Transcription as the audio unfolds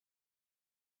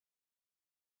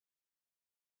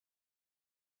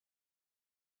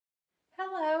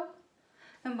Hello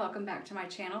and welcome back to my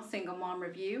channel, Single Mom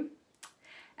Review.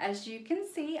 As you can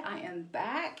see, I am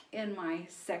back in my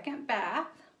second bath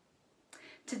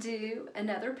to do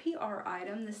another PR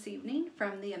item this evening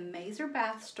from the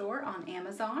AmazerBath store on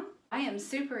Amazon. I am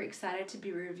super excited to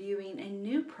be reviewing a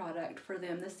new product for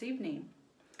them this evening.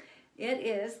 It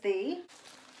is the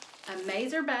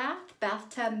AmazerBath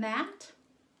bathtub mat.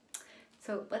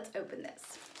 So let's open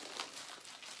this.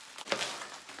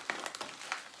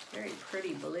 Very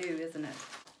pretty blue, isn't it?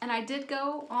 And I did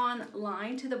go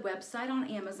online to the website on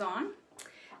Amazon.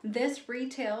 This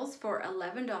retails for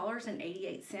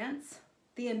 $11.88.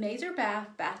 The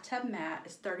AmazerBath bathtub mat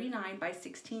is 39 by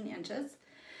 16 inches.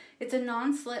 It's a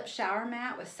non-slip shower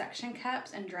mat with suction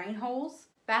cups and drain holes.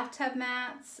 Bathtub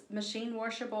mats, machine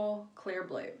washable, clear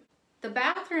blue. The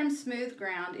bathroom smooth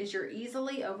ground is your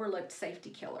easily overlooked safety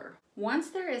killer.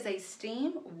 Once there is a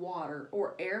steam, water,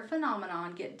 or air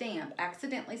phenomenon get damp,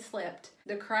 accidentally slipped,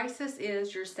 the crisis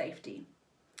is your safety.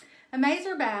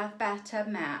 AmazerBath bathtub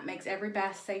mat makes every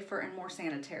bath safer and more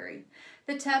sanitary.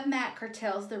 The tub mat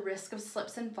curtails the risk of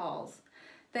slips and falls.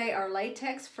 They are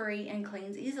latex free and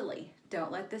cleans easily.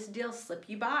 Don't let this deal slip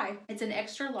you by. It's an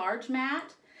extra large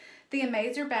mat. The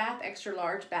AmazerBath extra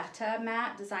large bathtub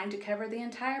mat designed to cover the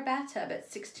entire bathtub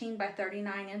at 16 by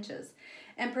 39 inches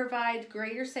and provide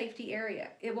greater safety area.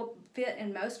 It will fit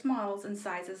in most models and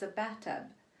sizes of bathtub.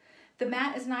 The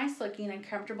mat is nice looking and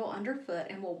comfortable underfoot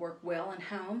and will work well in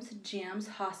homes, gyms,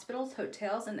 hospitals,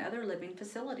 hotels, and other living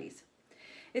facilities.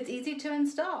 It's easy to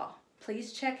install.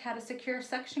 Please check how to secure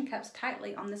suction cups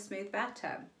tightly on the smooth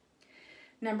bathtub.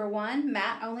 Number 1,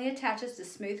 mat only attaches to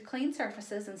smooth, clean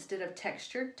surfaces instead of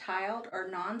textured, tiled, or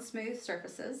non-smooth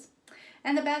surfaces.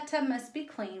 And the bathtub must be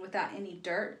clean without any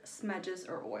dirt, smudges,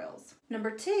 or oils. Number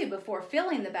 2, before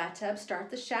filling the bathtub, start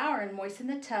the shower and moisten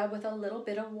the tub with a little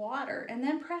bit of water, and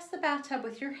then press the bathtub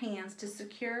with your hands to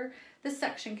secure the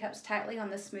suction cups tightly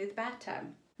on the smooth bathtub.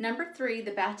 Number 3,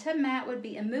 the bathtub mat would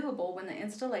be immovable when the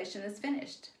installation is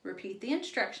finished. Repeat the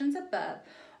instructions above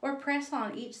or press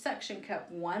on each suction cup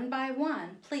one by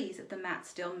one, please, if the mat's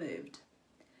still moved.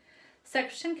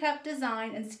 Suction cup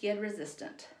design and skid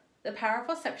resistant. The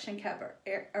powerful suction cup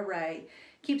array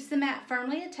keeps the mat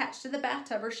firmly attached to the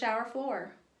bathtub or shower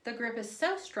floor. The grip is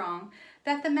so strong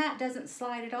that the mat doesn't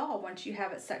slide at all once you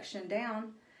have it suctioned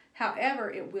down. However,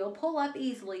 it will pull up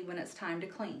easily when it's time to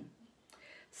clean.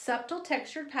 Subtle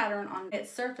textured pattern on its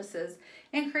surfaces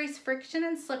increase friction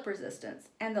and slip resistance,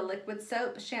 and the liquid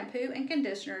soap, shampoo, and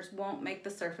conditioners won't make the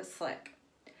surface slick.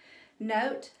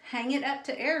 Note, hang it up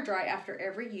to air dry after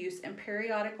every use, and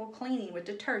periodical cleaning with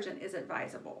detergent is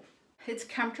advisable. It's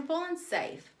comfortable and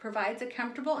safe, provides a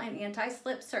comfortable and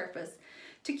anti-slip surface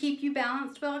to keep you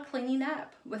balanced while cleaning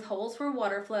up. With holes for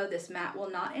water flow, this mat will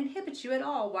not inhibit you at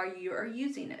all while you are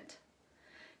using it.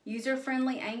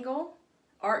 User-friendly angle.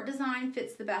 Art design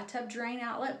fits the bathtub drain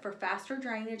outlet for faster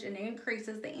drainage and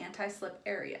increases the anti-slip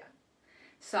area.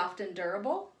 Soft and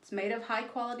durable. It's made of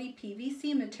high-quality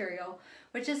PVC material,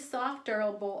 which is soft,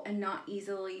 durable, and not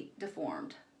easily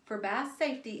deformed. For bath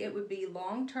safety, it would be a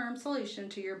long-term solution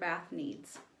to your bath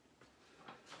needs.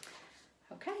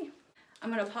 Okay,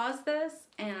 I'm going to pause this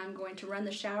and I'm going to run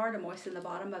the shower to moisten the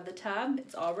bottom of the tub.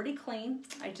 It's already clean.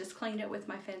 I just cleaned it with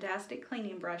my fantastic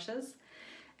cleaning brushes.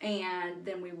 And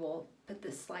then we will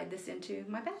slide this into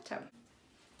my bathtub.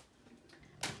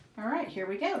 All right, here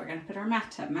we go. We're gonna put our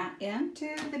bathtub mat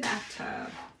into the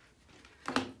bathtub.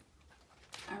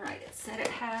 All right, it said it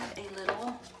had a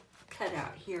little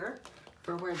cutout here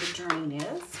for where the drain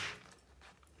is.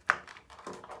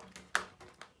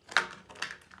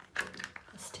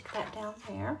 Let's stick that down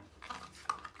there.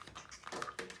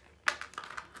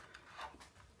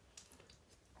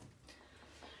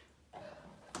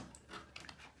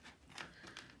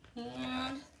 And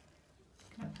I'm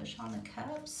going to push on the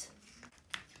cups.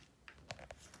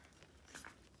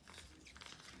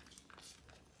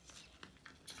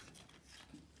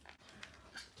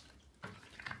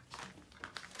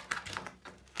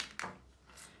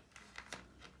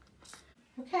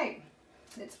 Okay,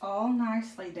 it's all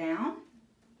nicely down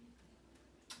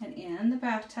and in the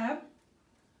bathtub.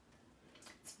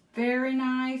 It's very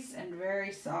nice and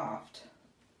very soft.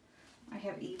 I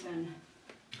have even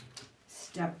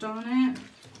stepped on it,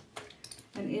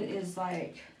 and it is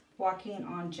like walking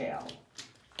on gel.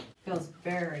 Feels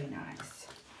very nice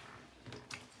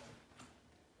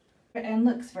and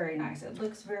looks very nice. It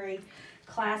looks very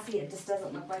classy. It just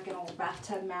doesn't look like an old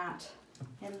bathtub mat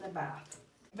in the bath.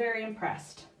 Very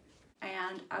impressed,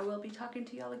 and I will be talking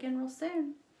to y'all again real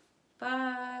soon.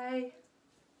 Bye.